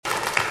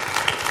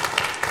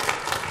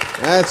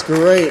That's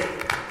great.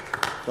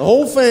 The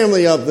whole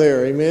family up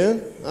there,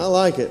 amen. I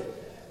like it.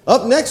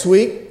 Up next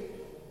week,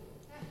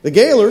 the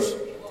Gaylors.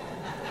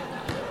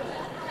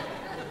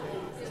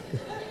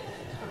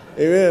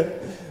 Amen.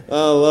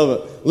 I love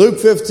it. Luke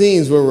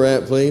 15 is where we're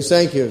at, please.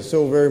 Thank you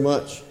so very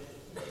much.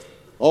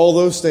 All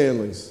those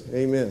Stanleys.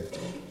 Amen.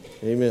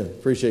 Amen.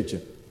 Appreciate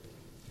you.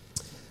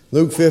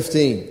 Luke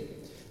 15.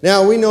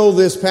 Now, we know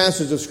this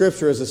passage of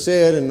Scripture, as I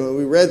said, and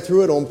we read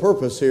through it on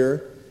purpose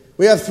here.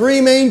 We have three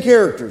main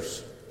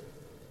characters.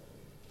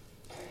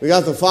 We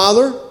got the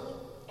father.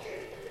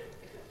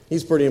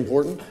 He's pretty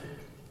important.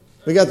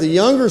 We got the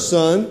younger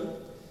son.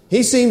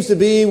 He seems to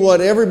be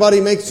what everybody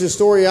makes the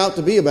story out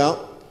to be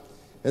about.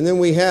 And then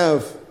we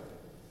have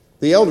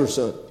the elder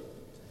son.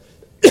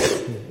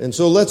 And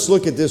so let's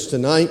look at this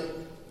tonight.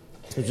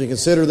 As we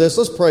consider this,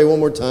 let's pray one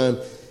more time.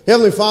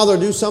 Heavenly Father,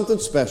 do something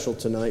special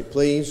tonight,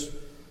 please.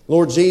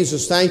 Lord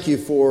Jesus, thank you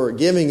for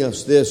giving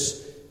us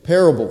this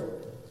parable.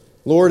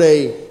 Lord,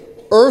 a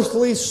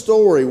earthly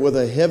story with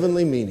a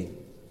heavenly meaning.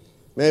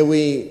 May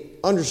we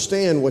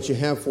understand what you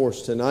have for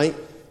us tonight.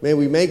 May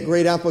we make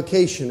great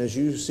application as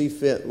you see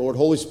fit. Lord,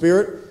 Holy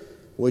Spirit,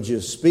 would you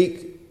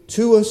speak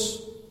to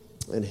us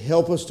and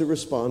help us to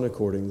respond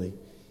accordingly.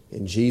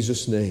 In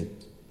Jesus' name,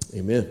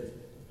 amen.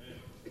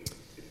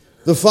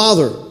 The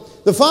Father.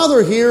 The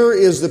Father here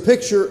is the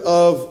picture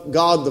of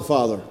God the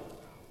Father.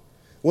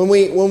 When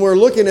we're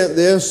looking at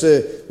this,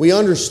 we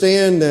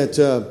understand that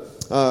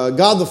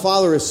God the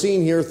Father is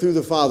seen here through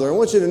the Father. I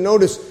want you to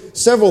notice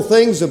several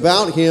things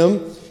about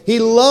Him. He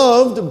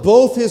loved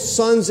both His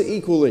sons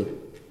equally.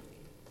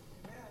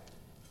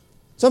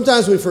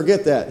 Sometimes we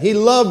forget that. He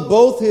loved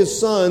both His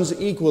sons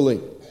equally.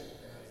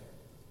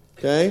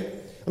 Okay?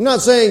 I'm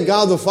not saying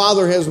God the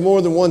Father has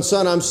more than one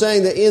son. I'm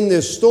saying that in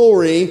this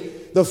story,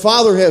 the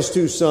Father has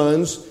two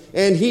sons,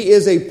 and He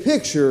is a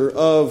picture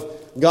of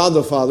God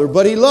the Father.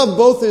 But He loved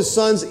both His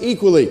sons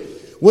equally.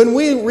 When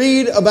we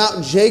read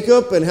about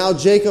Jacob and how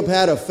Jacob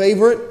had a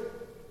favorite,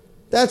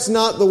 that's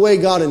not the way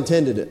God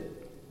intended it.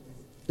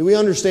 Do we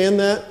understand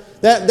that?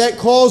 That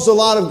caused a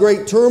lot of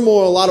great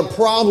turmoil, a lot of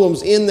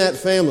problems in that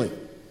family.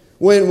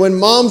 When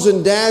moms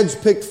and dads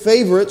picked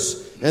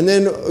favorites, and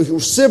then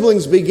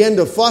siblings begin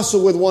to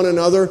fussle with one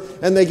another,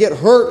 and they get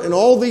hurt and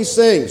all these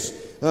things.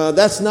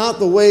 That's not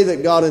the way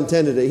that God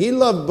intended it. He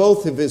loved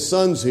both of His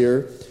sons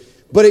here,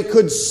 but it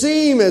could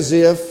seem as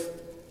if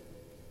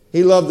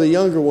He loved the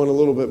younger one a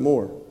little bit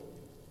more.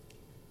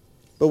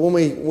 But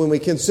when we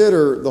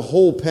consider the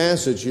whole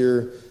passage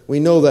here, we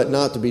know that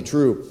not to be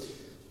true.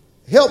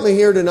 Help me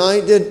here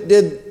tonight.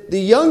 Did the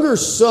younger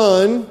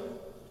son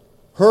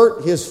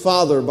hurt his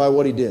father by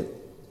what he did?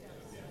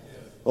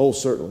 Oh,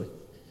 certainly.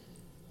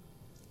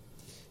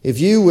 If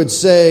you would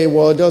say,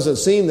 well, it doesn't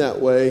seem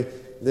that way,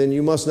 then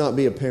you must not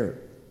be a parent.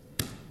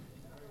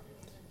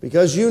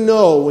 Because you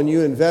know when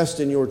you invest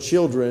in your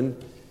children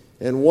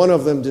and one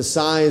of them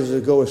decides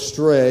to go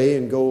astray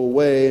and go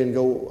away and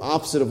go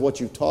opposite of what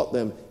you taught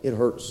them, it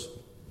hurts.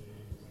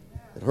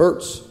 It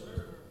hurts.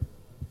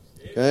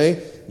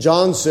 Okay?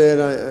 John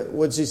said,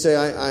 what does he say?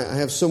 I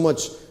have so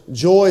much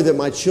joy that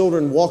my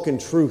children walk in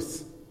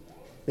truth.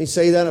 Did he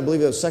say that? I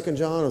believe it was 2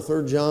 John or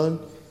 3 John.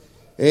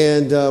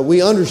 And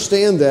we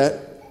understand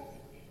that.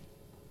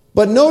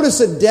 But notice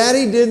that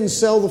Daddy didn't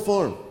sell the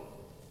farm.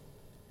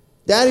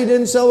 Daddy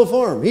didn't sell the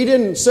farm. He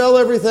didn't sell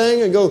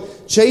everything and go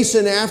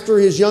chasing after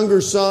his younger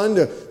son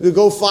to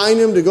go find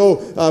him, to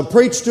go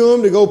preach to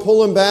him, to go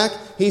pull him back.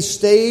 He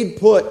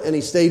stayed put and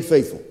he stayed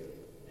faithful.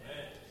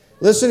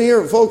 Listen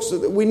here, folks,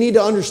 we need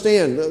to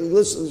understand.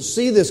 Let's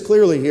see this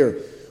clearly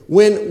here.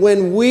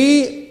 When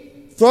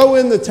we throw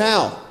in the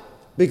towel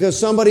because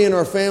somebody in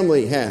our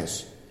family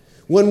has,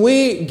 when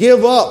we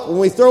give up, when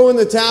we throw in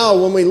the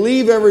towel, when we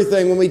leave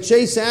everything, when we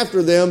chase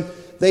after them,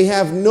 they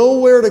have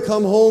nowhere to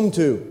come home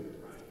to.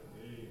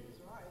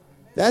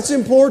 That's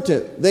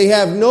important. They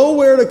have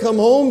nowhere to come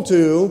home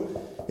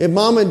to if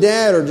mom and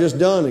dad are just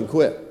done and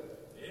quit.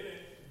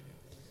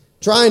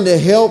 Trying to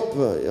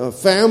help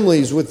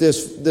families with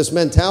this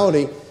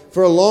mentality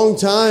for a long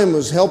time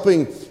was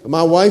helping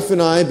my wife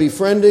and I,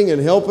 befriending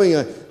and helping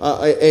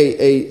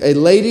a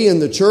lady in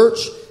the church.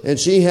 And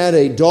she had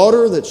a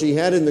daughter that she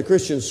had in the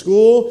Christian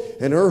school,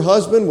 and her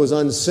husband was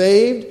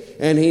unsaved,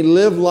 and he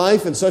lived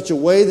life in such a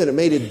way that it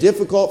made it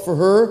difficult for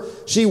her.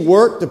 She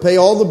worked to pay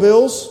all the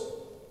bills,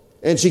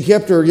 and she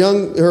kept her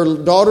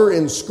daughter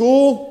in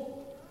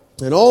school,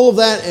 and all of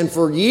that, and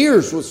for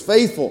years was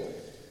faithful.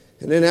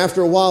 And then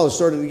after a while, it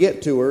started to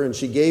get to her, and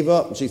she gave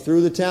up, and she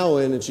threw the towel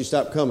in, and she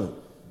stopped coming.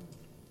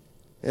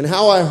 And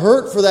how I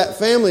hurt for that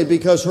family,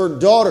 because her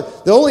daughter,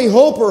 the only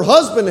hope her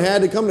husband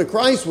had to come to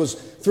Christ was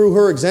through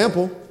her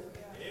example.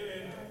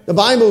 The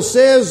Bible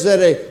says that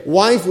a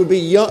wife would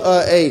be,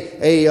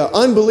 a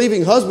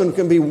unbelieving husband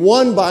can be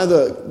won by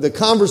the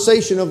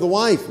conversation of the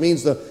wife. It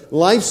means the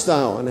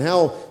lifestyle and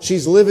how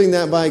she's living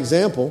that by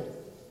example.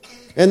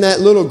 And that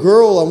little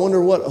girl, I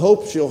wonder what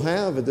hope she'll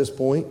have at this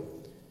point.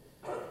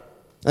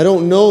 I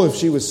don't know if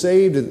she was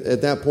saved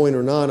at that point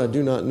or not. I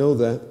do not know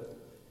that.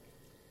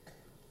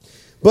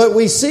 But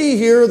we see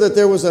here that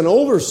there was an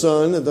older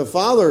son that the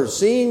father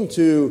seemed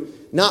to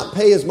not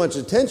pay as much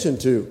attention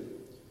to.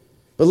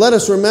 But let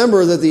us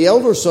remember that the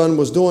elder son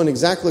was doing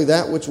exactly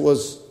that which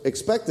was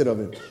expected of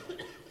him.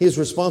 His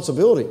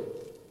responsibility.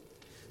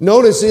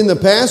 Notice in the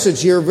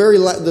passage here,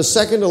 the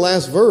second to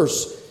last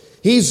verse,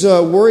 he's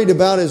worried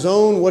about his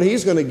own, what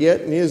he's going to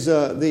get, and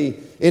the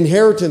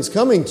inheritance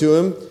coming to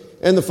him.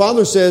 And the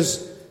father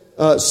says,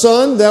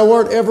 Son, thou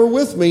art ever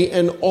with me,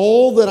 and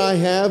all that I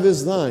have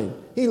is thine.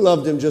 He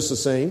loved him just the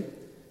same.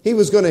 He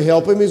was going to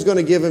help him. He was going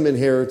to give him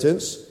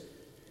inheritance.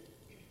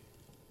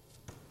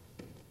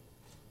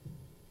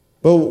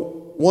 But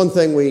one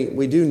thing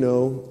we do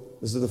know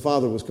is that the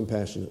father was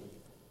compassionate.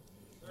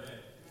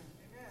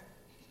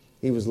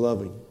 He was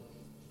loving.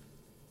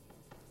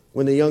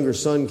 When the younger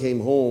son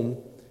came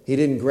home, he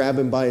didn't grab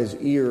him by his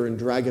ear and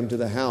drag him to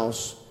the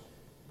house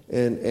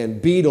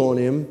and beat on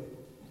him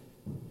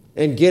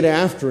and get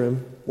after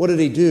him. What did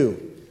he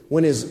do?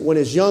 When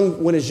his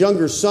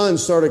younger son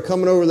started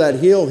coming over that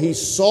hill, he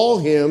saw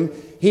him,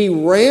 he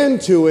ran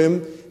to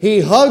him,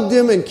 he hugged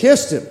him and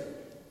kissed him.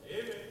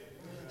 Amen.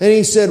 And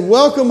he said,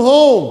 "Welcome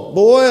home,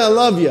 boy, I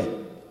love you."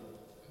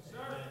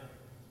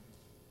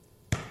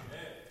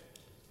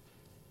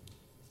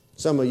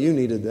 Some of you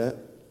needed that.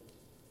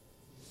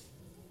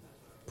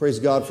 Praise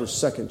God for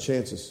second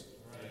chances.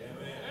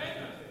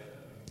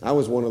 I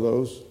was one of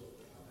those.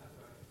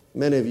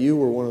 Many of you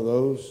were one of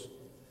those.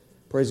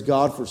 Praise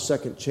God for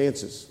second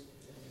chances.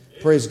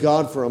 Praise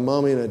God for a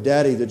mommy and a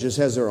daddy that just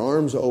has their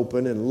arms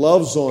open and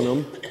loves on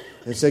them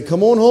and say,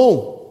 "Come on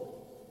home.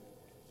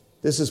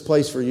 This is a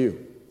place for you."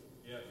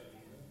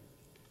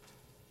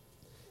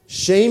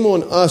 Shame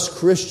on us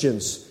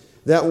Christians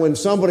that when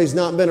somebody's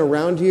not been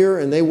around here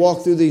and they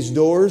walk through these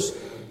doors,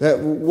 that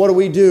what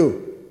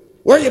do?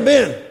 "Where you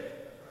been?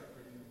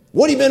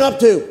 What have you been up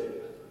to?"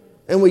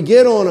 And we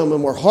get on them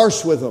and we're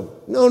harsh with them.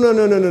 No.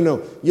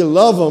 You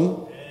love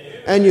them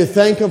and you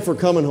thank them for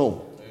coming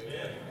home.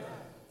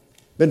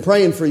 Been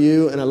praying for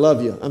you and I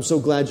love you. I'm so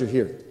glad you're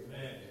here.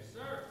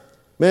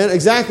 Man,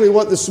 exactly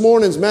what this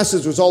morning's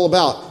message was all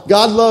about.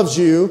 God loves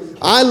you,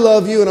 I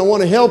love you, and I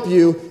want to help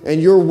you, and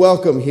you're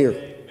welcome here.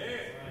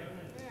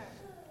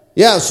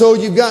 Yeah, so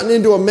you've gotten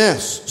into a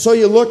mess. So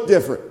you look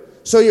different.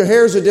 So your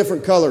hair's a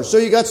different color. So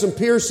you got some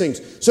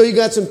piercings. So you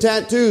got some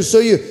tattoos. So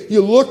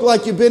you look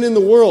like you've been in the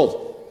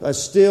world. I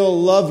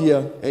still love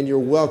you and you're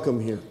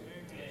welcome here.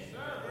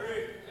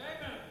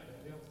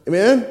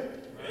 Amen?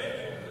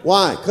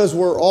 Why? Because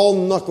we're all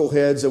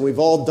knuckleheads and we've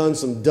all done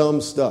some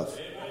dumb stuff.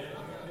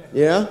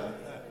 Yeah?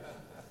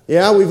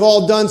 Yeah, we've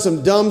all done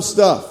some dumb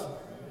stuff.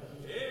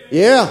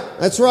 Yeah,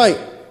 that's right.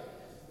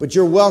 But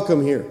you're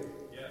welcome here.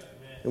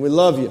 And we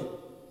love you.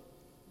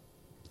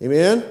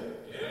 Amen?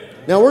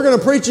 Now we're going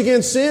to preach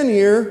against sin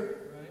here,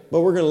 but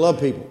we're going to love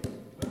people.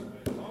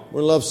 We're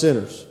going to love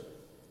sinners.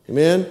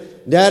 Amen?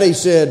 Daddy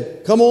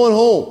said, "Come on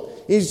home."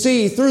 You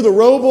see, he threw the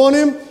robe on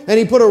him and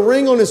he put a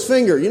ring on his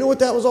finger. You know what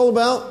that was all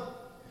about?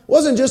 It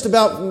wasn't just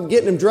about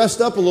getting him dressed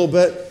up a little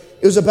bit.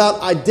 It was about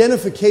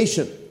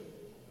identification.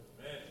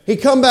 He'd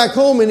come back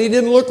home and he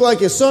didn't look like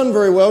his son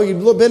very well.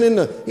 He'd been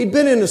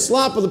in the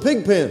slop of the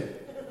pig pen.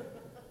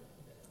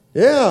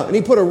 Yeah, and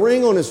he put a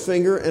ring on his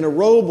finger and a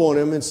robe on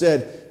him and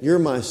said, "You're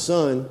my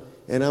son,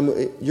 and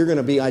you're going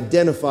to be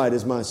identified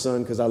as my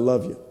son because I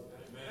love you."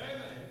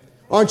 Amen.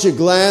 Aren't you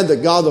glad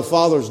that God the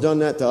Father has done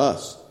that to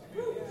us?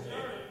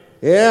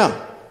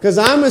 Yeah, because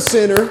I'm a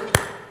sinner,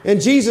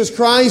 and Jesus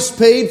Christ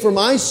paid for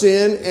my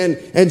sin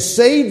and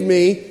saved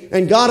me,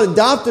 and God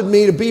adopted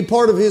me to be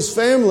part of His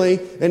family,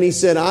 and He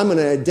said, "I'm going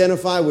to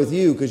identify with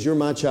you because you're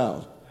my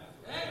child."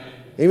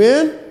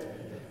 Amen?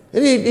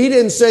 And he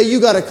didn't say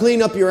you got to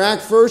clean up your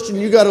act first and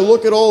you got to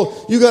look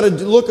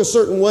a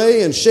certain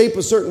way and shape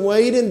a certain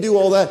way. He didn't do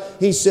all that.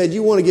 He said,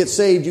 "You want to get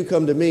saved, you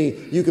come to me.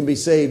 You can be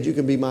saved. You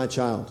can be my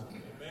child."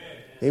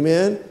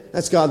 Amen.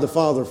 That's God the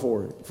Father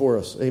for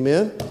us.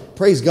 Amen.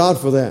 Praise God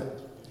for that.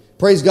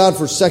 Praise God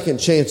for second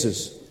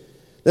chances.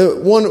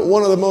 One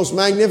of the most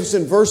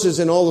magnificent verses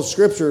in all of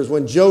Scripture is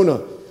when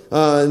Jonah,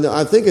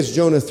 I think it's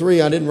Jonah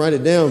 3, I didn't write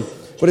it down,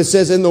 but it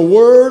says, "And the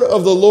word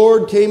of the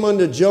Lord came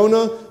unto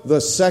Jonah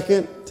the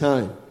second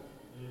time."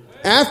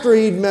 After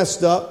he'd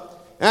messed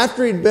up,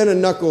 after he'd been a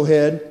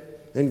knucklehead,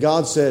 and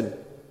God said,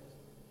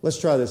 "Let's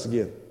try this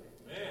again."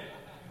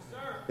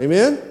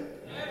 Amen?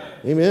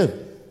 Amen.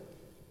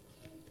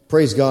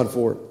 Praise God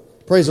for it.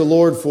 Praise the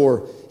Lord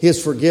for His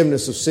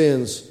forgiveness of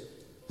sins.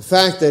 The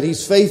fact that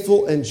He's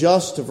faithful and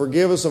just to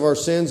forgive us of our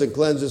sins and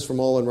cleanse us from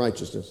all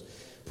unrighteousness.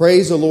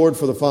 Praise the Lord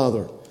for the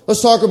Father.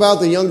 Let's talk about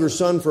the younger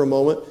son for a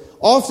moment.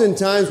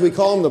 Oftentimes we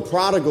call him the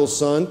prodigal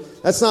son.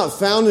 That's not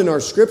found in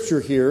our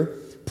scripture here.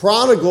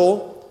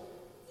 Prodigal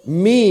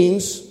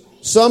means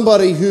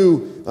somebody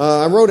who,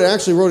 I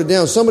actually wrote it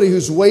down, somebody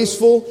who's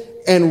wasteful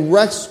and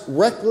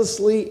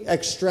recklessly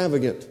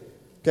extravagant.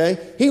 Okay?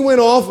 He went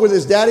off with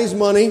his daddy's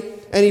money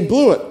and he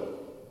blew it.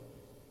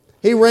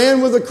 He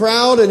ran with the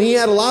crowd and he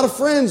had a lot of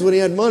friends when he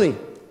had money.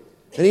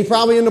 And he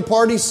probably in the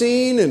party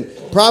scene and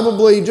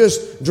probably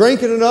just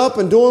drinking it up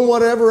and doing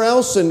whatever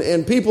else.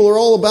 And people are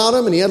all about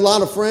him and he had a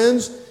lot of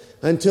friends.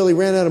 until he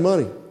ran out of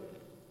money.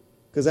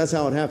 Because that's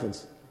how it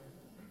happens.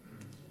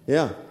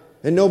 Yeah.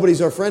 And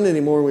nobody's our friend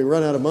anymore when we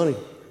run out of money.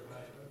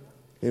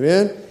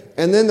 Amen?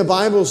 And then the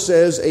Bible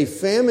says a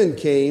famine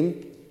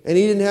came and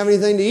he didn't have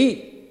anything to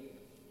eat.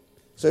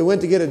 So he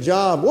went to get a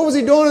job. What was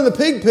he doing in the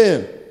pig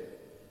pen?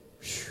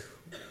 Whew.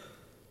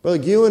 Brother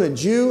Gewen, a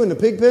Jew in the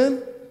pig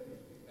pen?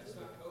 That's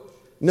not kosher.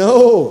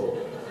 No.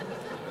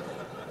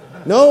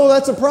 No,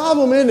 that's a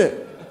problem, isn't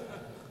it?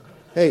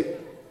 Hey,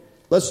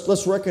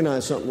 let's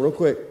recognize something real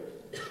quick.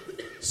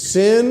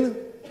 Sin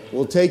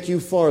will take you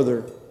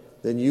farther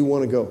than you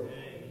want to go.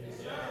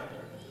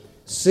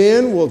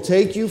 Sin will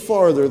take you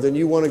farther than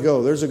you want to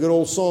go. There's a good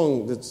old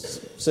song that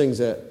sings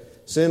that.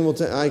 Sin will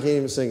I can't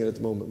even sing it at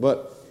the moment,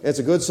 but it's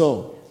a good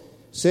song.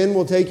 Sin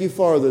will take you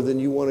farther than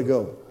you want to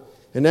go.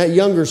 And that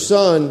younger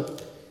son,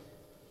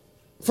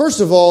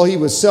 first of all, he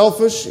was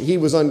selfish. He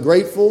was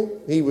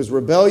ungrateful. He was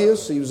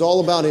rebellious. He was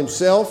all about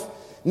himself.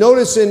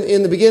 Notice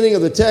in the beginning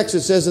of the text,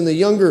 it says in the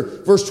younger,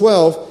 verse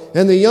 12,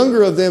 and the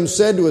younger of them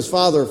said to his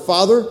father,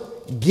 Father,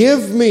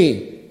 give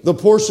me the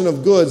portion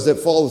of goods that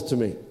falleth to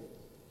me.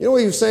 You know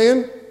what he was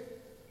saying?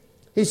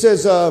 He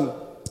says,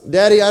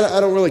 Daddy, I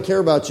don't really care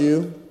about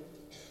you.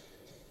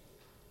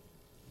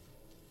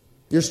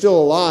 You're still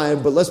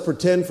alive, but let's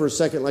pretend for a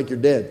second like you're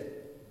dead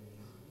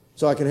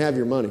so I can have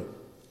your money.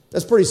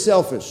 That's pretty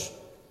selfish.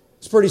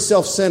 It's pretty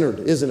self-centered,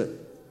 isn't it?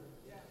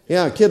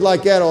 Yeah, a kid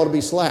like that ought to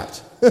be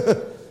slapped.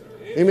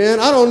 Amen?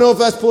 I don't know if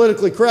that's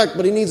politically correct,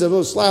 but he needs a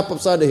little slap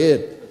upside the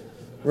head.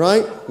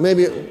 Right?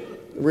 Maybe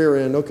rear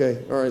end.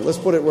 Okay. All right, let's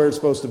put it where it's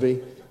supposed to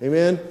be.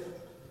 Amen?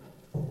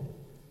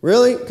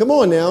 Really? Come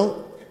on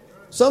now.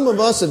 Some of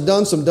us have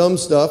done some dumb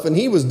stuff, and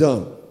he was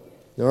dumb.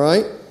 All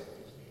right?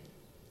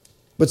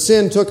 But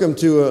sin took him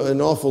to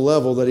an awful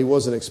level that he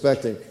wasn't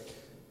expecting.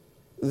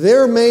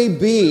 There may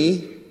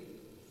be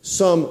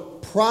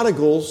some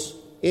prodigals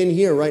in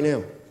here right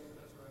now.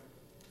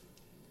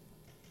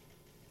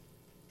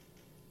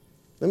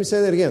 Let me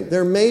say that again.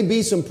 There may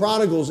be some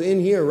prodigals in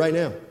here right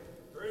now.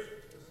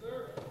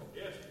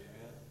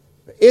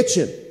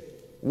 Itching,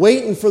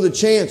 waiting for the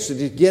chance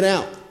to get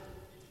out.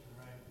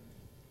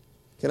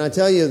 Can I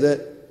tell you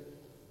that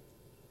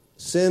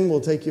sin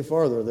will take you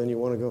farther than you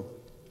want to go?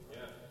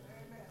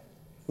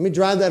 Let me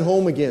drive that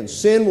home again.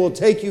 Sin will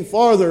take you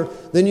farther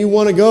than you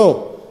want to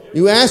go.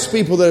 You ask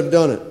people that have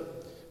done it.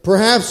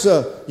 Perhaps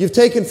you've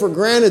taken for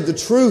granted the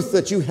truth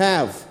that you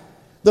have,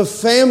 the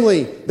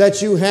family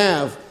that you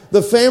have,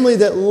 the family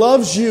that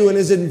loves you and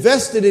is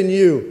invested in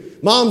you,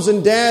 moms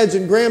and dads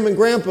and grandma and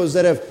grandpas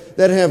that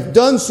have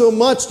done so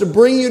much to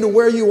bring you to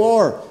where you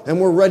are,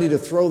 and we're ready to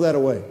throw that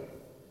away.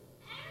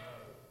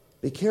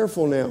 Be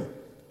careful now.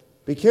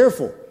 Be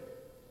careful.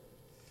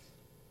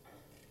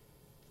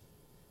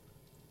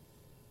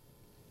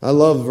 I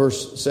love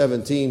verse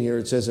 17 here.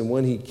 It says, and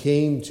when he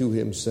came to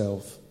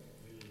himself.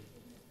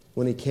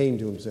 When he came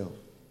to himself.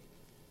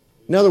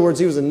 In other words,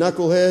 he was a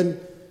knucklehead.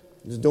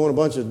 He was doing a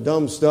bunch of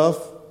dumb stuff.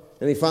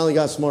 And he finally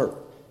got smart.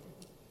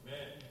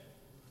 Amen.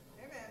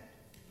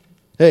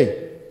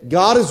 Hey,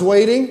 God is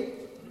waiting.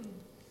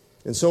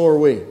 And so are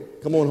we.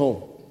 Come on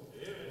home.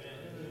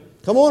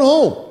 Come on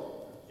home.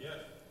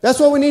 That's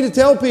what we need to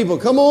tell people.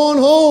 Come on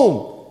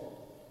home.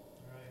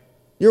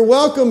 You're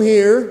welcome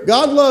here.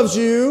 God loves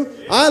you.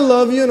 I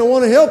love you and I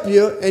want to help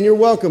you. And you're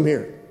welcome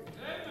here.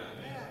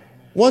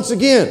 Once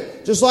again,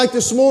 just like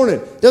this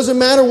morning. Doesn't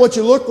matter what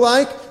you look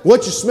like,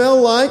 what you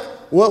smell like,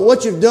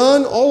 what you've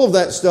done, all of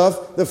that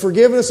stuff. The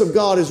forgiveness of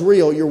God is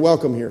real. You're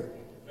welcome here.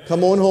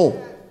 Come on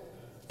home.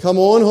 Come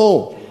on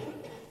home.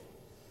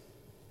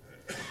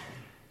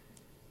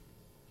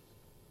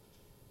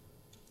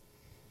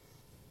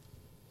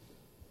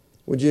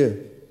 Would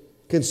you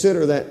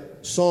consider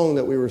that song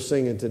that we were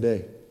singing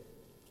today?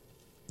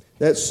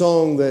 That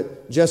song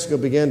that Jessica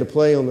began to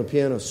play on the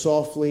piano,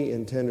 softly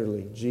and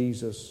tenderly.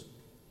 Jesus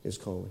is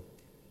calling.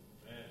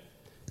 Amen.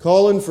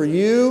 Calling for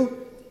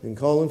you and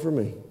calling for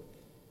me. Amen.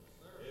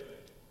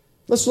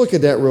 Let's look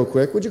at that real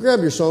quick. Would you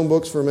grab your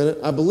songbooks for a minute?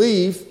 I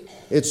believe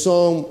it's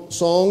Song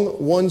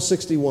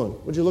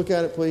 161. Would you look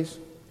at it, please?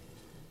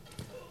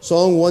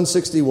 Song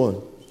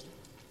 161.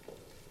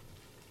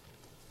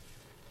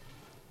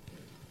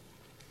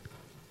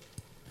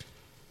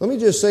 Let me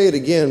just say it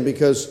again,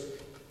 because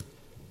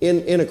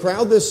in a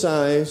crowd this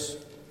size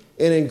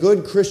and in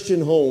good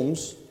Christian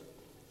homes,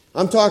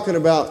 I'm talking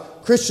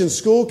about Christian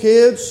school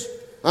kids.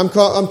 I'm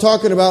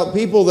talking about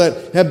people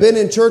that have been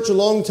in church a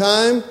long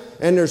time,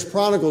 and there's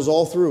prodigals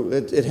all through.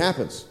 It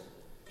happens.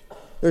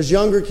 There's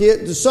younger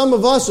kids. Some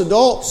of us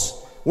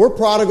adults, we're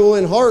prodigal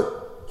in heart.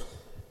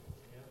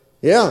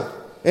 Yeah.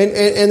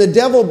 And the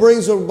devil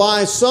brings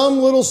by some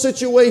little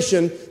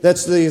situation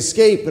that's the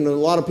escape, and a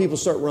lot of people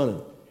start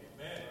running.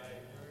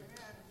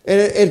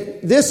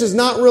 And this is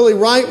not really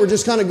right. We're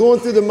just kind of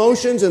going through the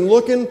motions and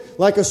looking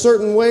like a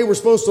certain way we're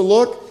supposed to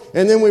look.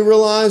 And then we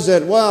realize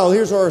that, wow,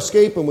 here's our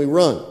escape, and we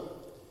run.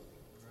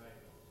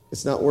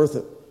 It's not worth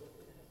it.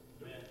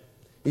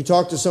 You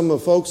talk to some of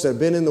the folks that have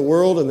been in the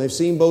world and they've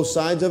seen both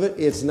sides of it.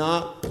 It's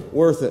not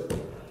worth it.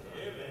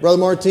 Brother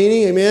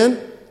Martini,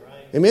 amen?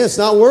 Amen. It's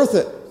not worth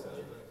it.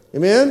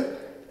 Amen?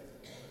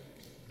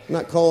 I'm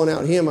not calling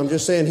out him. I'm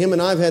just saying him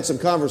and I have had some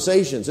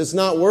conversations. It's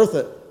not worth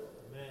it.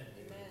 Amen.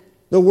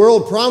 The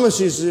world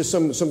promises you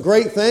some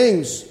great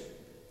things,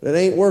 but it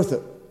ain't worth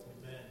it.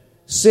 Amen.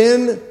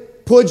 Sin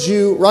puts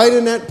you right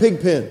in that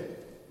pig pen.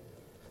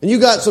 And you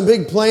got some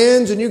big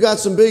plans and you got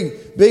some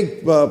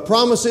big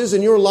promises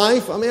in your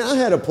life. I mean, I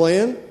had a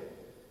plan.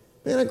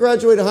 Man, I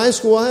graduated high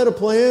school. I had a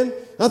plan.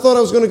 I thought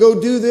I was going to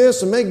go do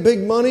this and make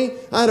big money.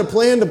 I had a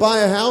plan to buy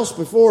a house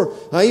before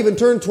I even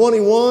turned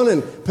 21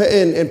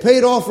 and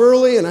paid off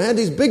early. And I had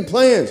these big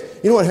plans.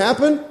 You know what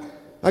happened?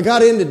 I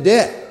got into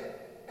debt.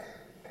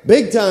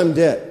 Big time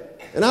debt.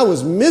 And I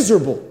was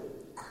miserable.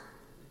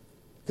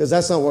 Because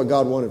that's not what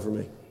God wanted for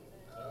me.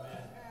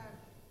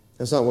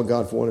 That's not what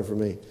God wanted for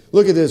me.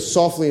 Look at this,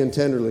 softly and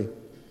tenderly.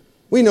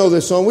 We know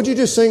this song. Would you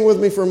just sing with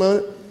me for a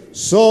moment?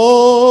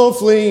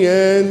 Softly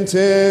and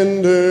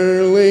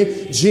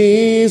tenderly,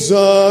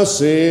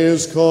 Jesus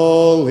is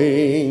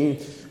calling,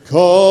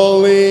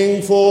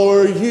 calling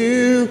for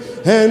you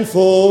and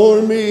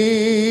for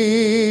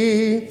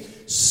me.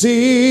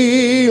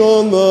 See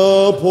on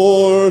the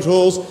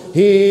portals,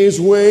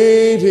 He's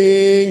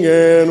waiting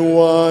and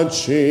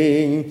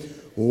watching,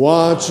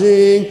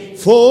 watching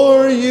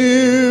for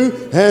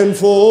you and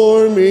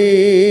for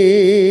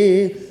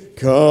me.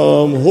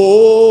 Come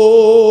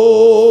home,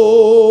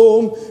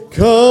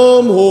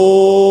 come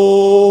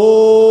home,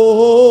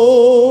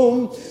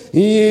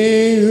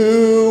 ye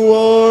who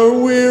are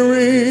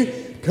weary,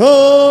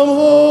 come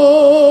home.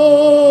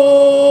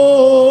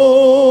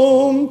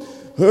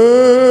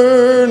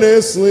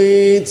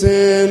 Earnestly,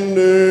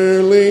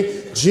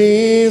 tenderly,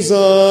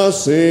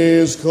 Jesus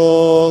is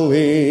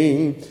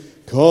calling,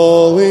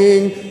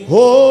 calling,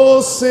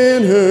 oh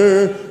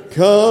sinner,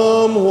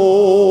 come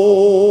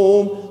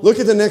home. Look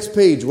at the next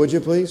page, would you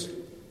please?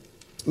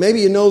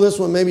 Maybe you know this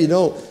one, maybe you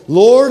don't.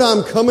 Lord,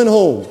 I'm coming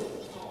home.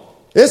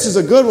 This is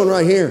a good one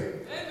right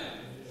here.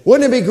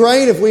 Wouldn't it be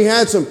great if we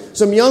had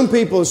some young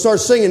people to start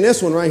singing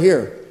this one right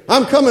here?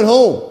 I'm coming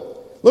home.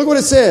 Look what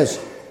it says.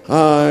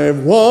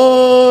 I've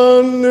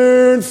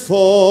wandered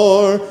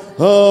far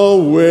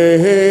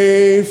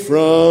away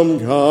from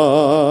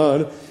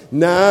God.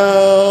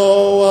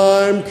 Now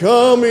I'm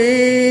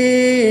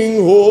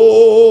coming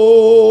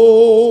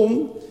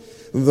home.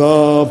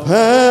 The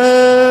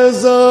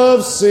paths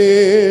of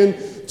sin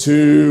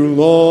too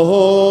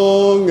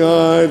long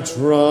I've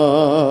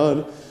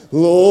trod.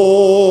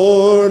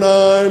 Lord,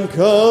 I'm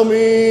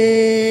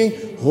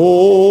coming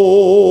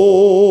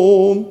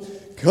home.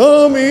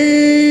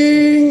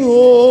 Coming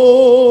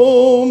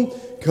home.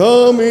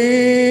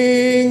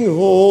 Coming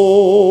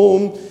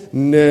home.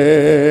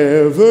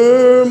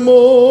 Never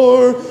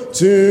more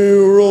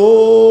to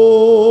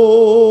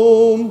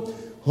roam.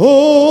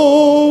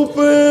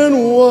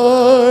 Open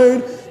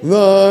wide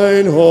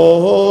thine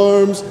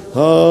arms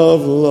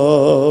of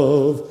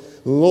love.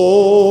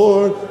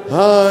 Lord,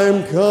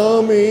 I'm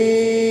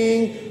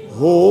coming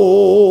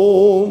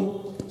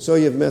home. So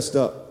you've messed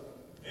up.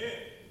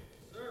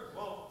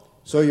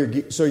 So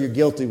you're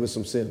guilty with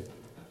some sin.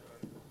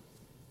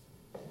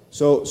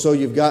 So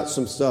you've got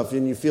some stuff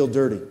and you feel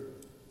dirty.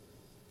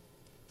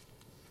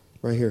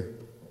 Right here.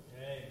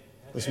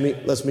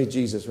 Let's meet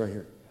Jesus right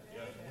here.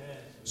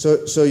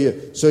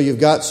 So you've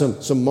got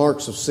some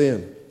marks of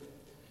sin.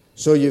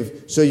 So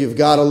you've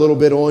got a little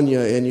bit on you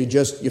and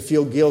you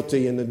feel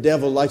guilty and the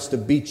devil likes to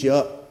beat you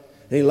up.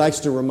 And he likes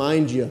to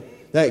remind you,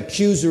 that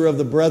accuser of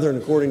the brethren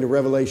according to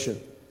Revelation.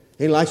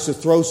 He likes to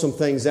throw some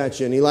things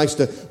at you and he likes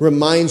to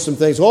remind some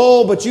things.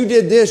 Oh, but you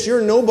did this.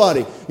 You're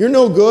nobody. You're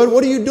no good.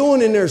 What are you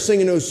doing in there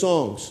singing those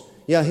songs?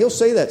 Yeah, he'll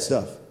say that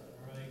stuff.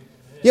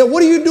 Yeah,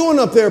 what are you doing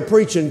up there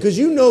preaching? Because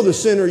you know the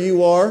sinner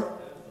you are.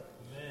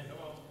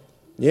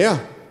 Yeah.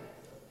 At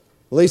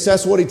least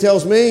that's what he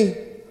tells me.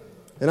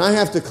 And I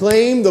have to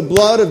claim the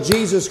blood of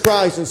Jesus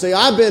Christ and say,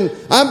 I've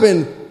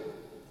been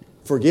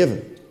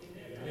forgiven.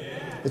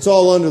 It's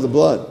all under the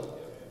blood.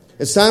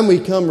 It's time we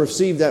come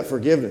receive that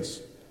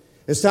forgiveness.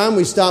 It's time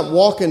we stop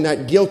walking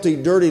that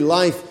guilty, dirty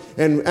life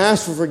and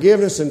ask for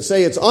forgiveness and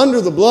say it's under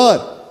the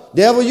blood.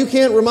 Devil, you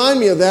can't remind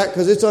me of that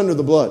because it's under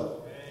the blood.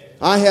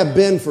 I have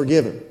been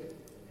forgiven.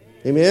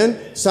 Amen?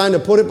 It's time to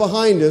put it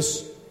behind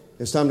us.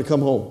 It's time to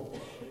come home.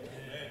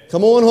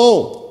 Come on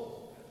home.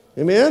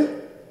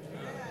 Amen?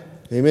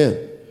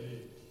 Amen.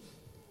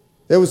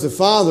 There was the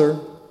father,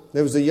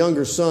 there was the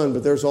younger son,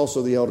 but there's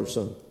also the elder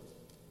son.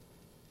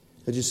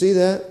 Did you see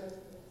that?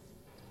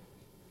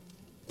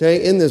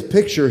 Okay, in this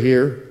picture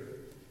here,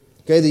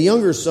 okay, the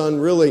younger son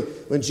really,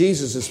 when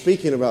Jesus is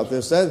speaking about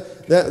this,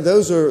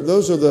 those are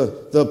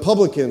the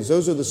publicans,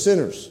 those are the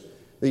sinners.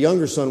 The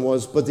younger son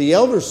was, but the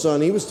elder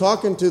son, he was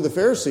talking to the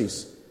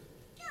Pharisees.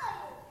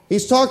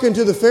 He's talking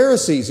to the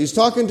Pharisees. He's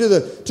talking to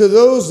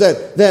those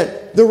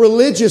that the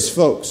religious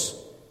folks,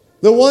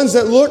 the ones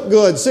that look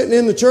good sitting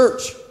in the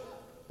church.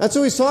 That's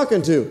who he's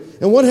talking to.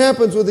 And what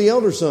happens with the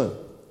elder son?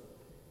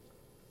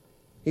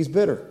 He's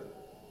bitter.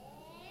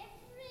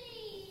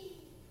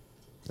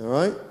 All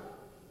right?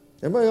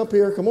 Everybody up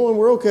here, come on,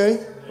 we're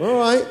okay. All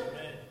right.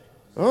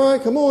 All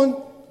right, come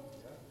on.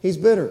 He's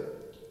bitter.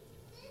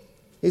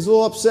 He's a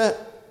little upset.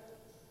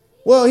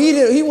 Well,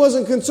 he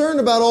wasn't concerned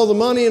about all the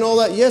money and all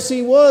that. Yes,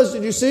 he was.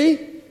 Did you see?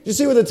 Did you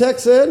see what the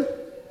text said?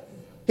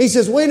 He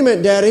says, wait a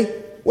minute, Daddy.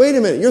 Wait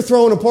a minute. You're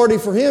throwing a party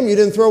for him. You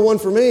didn't throw one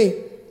for me.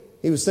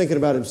 He was thinking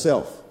about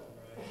himself.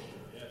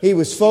 He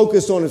was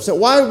focused on himself.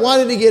 Why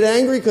did he get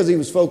angry? Because he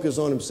was focused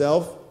on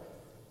himself.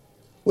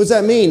 What does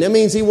that mean? That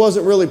means he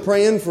wasn't really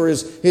praying for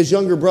his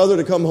younger brother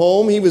to come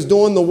home. He was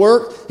doing the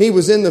work. He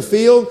was in the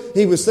field.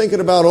 He was thinking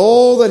about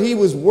all that he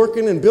was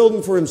working and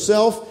building for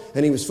himself.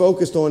 And he was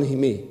focused on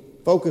me.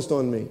 Focused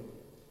on me.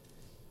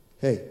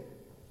 Hey,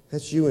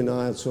 that's you and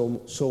I.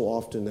 So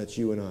often that's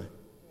you and I.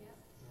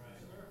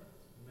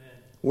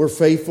 We're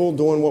faithful,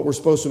 doing what we're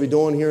supposed to be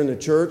doing here in the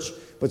church.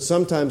 But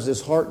sometimes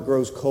this heart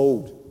grows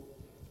cold.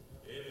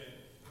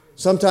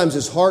 Sometimes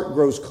his heart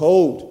grows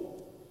cold.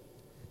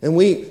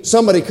 And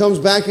somebody comes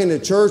back into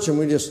church and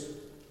we just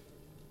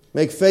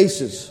make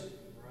faces.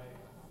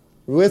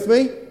 You with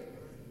me?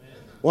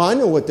 Well, I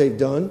know what they've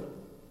done.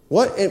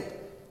 What? And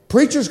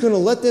preacher's going to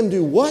let them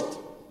do what?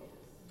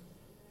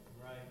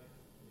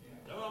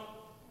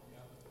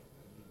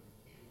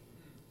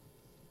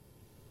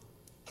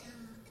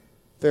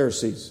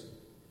 Pharisees.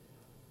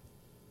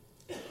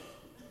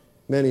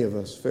 Many of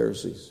us,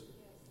 Pharisees.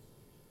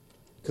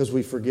 Because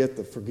we forget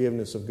the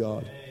forgiveness of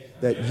God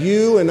that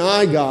you and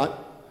I got,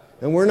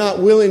 and we're not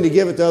willing to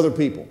give it to other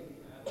people.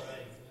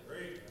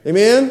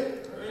 Amen?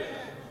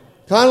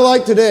 Kind of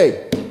like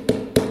today.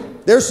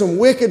 There's some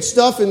wicked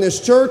stuff in this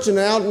church and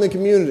out in the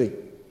community.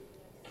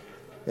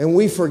 And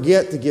we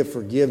forget to give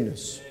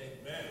forgiveness.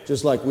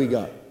 Just like we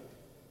got.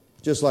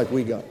 Just like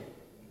we got.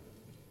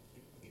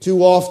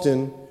 Too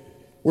often,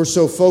 we're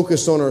so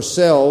focused on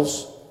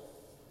ourselves.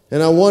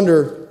 And I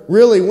wonder,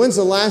 really, when's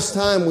the last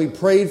time we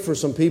prayed for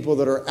some people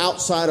that are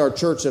outside our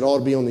church that ought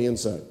to be on the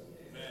inside?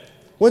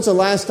 When's the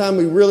last time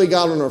we really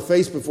got on our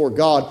face before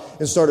God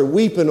and started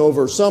weeping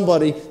over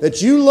somebody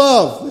that you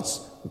love that's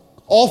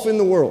off in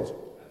the world?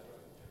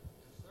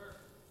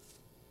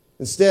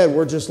 Instead,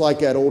 we're just like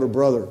that older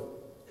brother.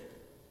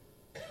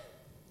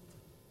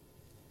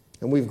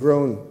 And we've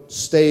grown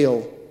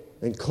stale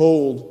and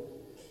cold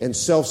and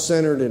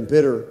self-centered and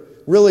bitter.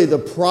 Really the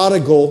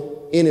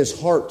prodigal in his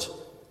heart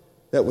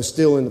that was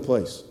still in the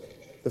place.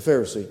 The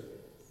Pharisee.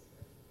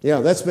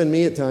 Yeah, that's been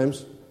me at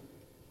times.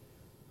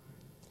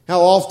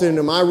 How often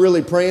am I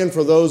really praying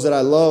for those that I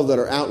love that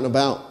are out and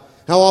about?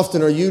 How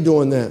often are you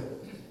doing that?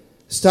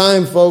 It's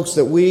time, folks,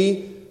 that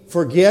we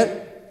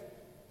forget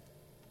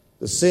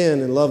the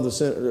sin and love the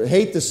sinner.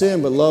 Hate the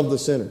sin, but love the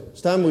sinner.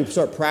 It's time we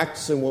start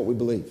practicing what we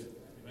believe.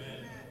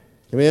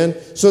 Amen?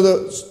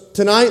 So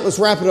tonight, let's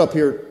wrap it up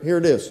here. Here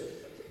it is.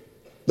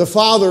 The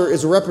Father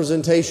is a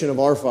representation of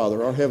our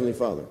Father, our Heavenly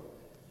Father.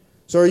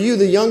 So are you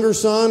the younger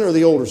son or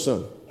the older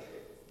son?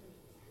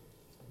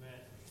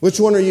 Which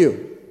one are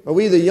you? Are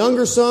we the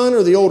younger son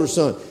or the older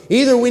son?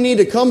 Either we need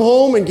to come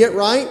home and get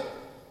right,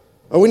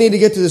 or we need to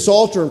get to this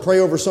altar and pray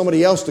over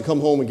somebody else to come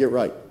home and get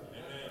right.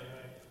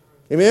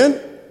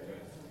 Amen?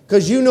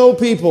 Because you know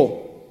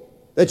people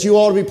that you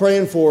ought to be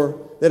praying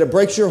for, that it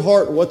breaks your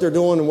heart what they're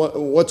doing and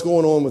what's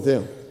going on with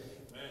them.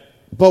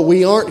 But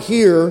we aren't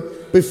here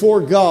before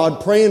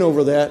God praying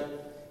over that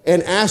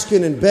and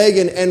asking and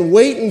begging and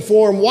waiting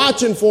for Him,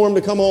 watching for Him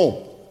to come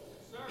home.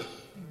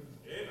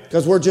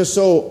 Because we're just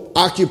so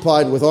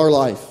occupied with our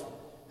life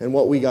and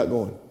what we got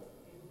going.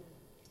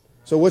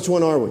 So which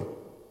one are we?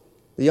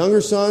 The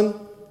younger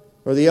son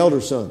or the elder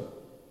son?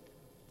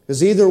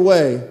 Because either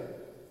way,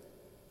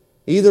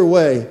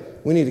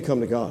 we need to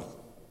come to God.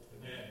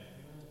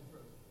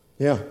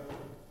 Yeah.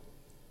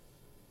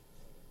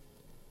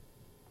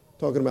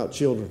 Talking about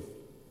children.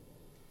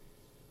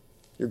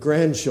 Your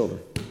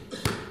grandchildren.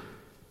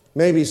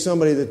 Maybe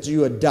somebody that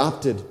you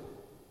adopted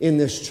in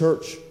this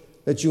church,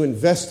 that you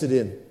invested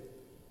in.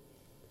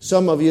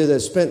 Some of you that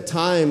spent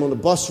time on the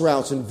bus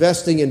routes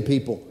investing in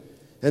people.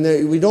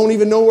 And we don't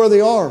even know where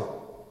they are.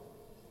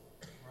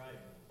 Right.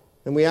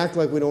 And we act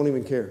like we don't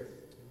even care.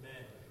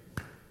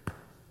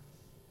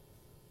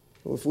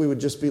 Well, if we would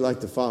just be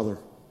like the Father.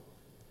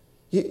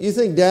 You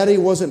think Daddy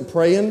wasn't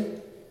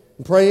praying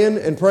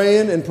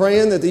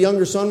that the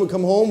younger son would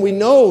come home? We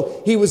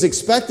know he was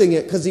expecting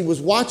it because he was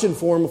watching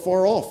for him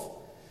afar off.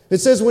 It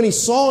says when he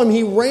saw him,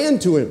 he ran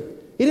to him.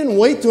 He didn't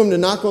wait to him to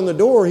knock on the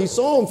door. He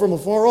saw him from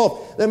afar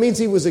off. That means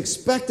he was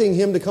expecting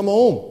him to come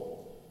home.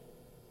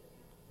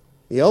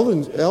 The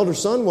elder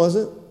son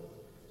wasn't.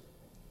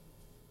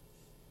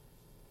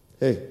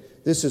 Hey,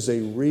 this is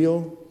a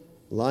real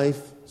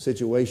life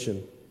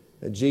situation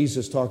that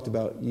Jesus talked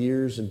about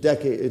years and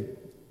decades,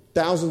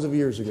 thousands of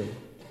years ago.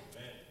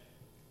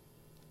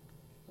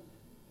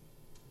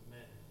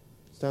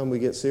 It's time we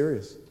get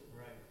serious.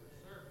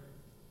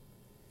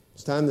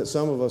 It's time that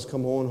some of us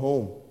come on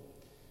home.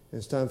 And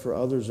it's time for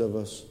others of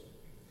us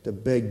to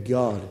beg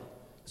God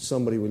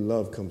somebody we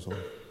love comes home.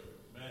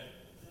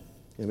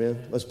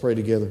 Amen. Let's pray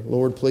together.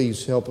 Lord,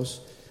 please help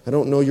us. I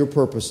don't know your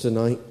purpose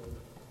tonight,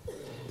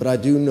 but I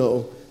do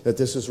know that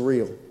this is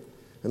real.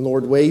 And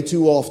Lord, way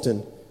too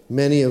often,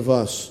 many of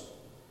us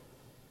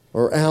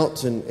are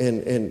out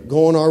and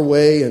going our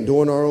way and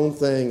doing our own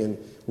thing, and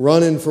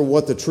running for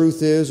what the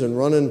truth is and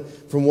running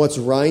from what's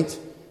right,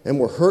 and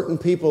we're hurting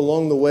people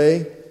along the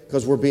way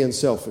because we're being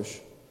selfish.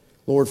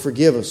 Lord,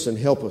 forgive us and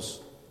help us.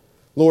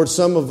 Lord,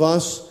 some of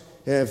us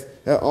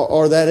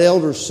are that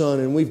elder son,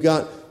 and we've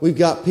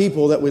got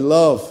people that we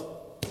love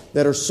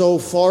that are so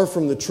far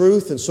from the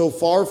truth and so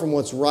far from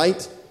what's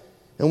right,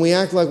 and we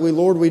act like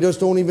we just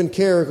don't even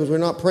care because we're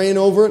not praying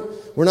over it.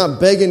 We're not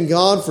begging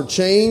God for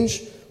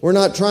change. We're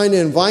not trying to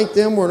invite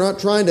them. We're not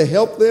trying to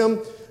help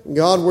them.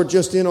 God, we're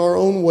just in our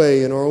own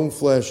way, in our own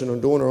flesh,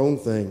 and doing our own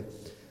thing.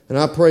 And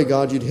I pray,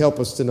 God, you'd help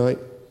us tonight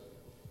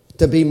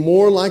to be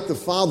more like the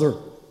Father,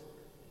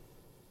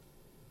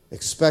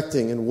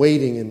 expecting and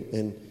waiting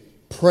and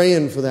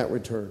praying for that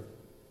return.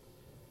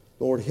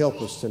 Lord,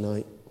 help us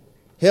tonight.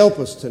 Help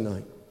us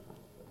tonight.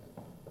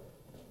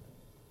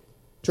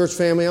 Church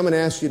family, I'm going to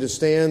ask you to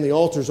stand. The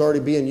altar's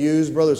already being used. Brothers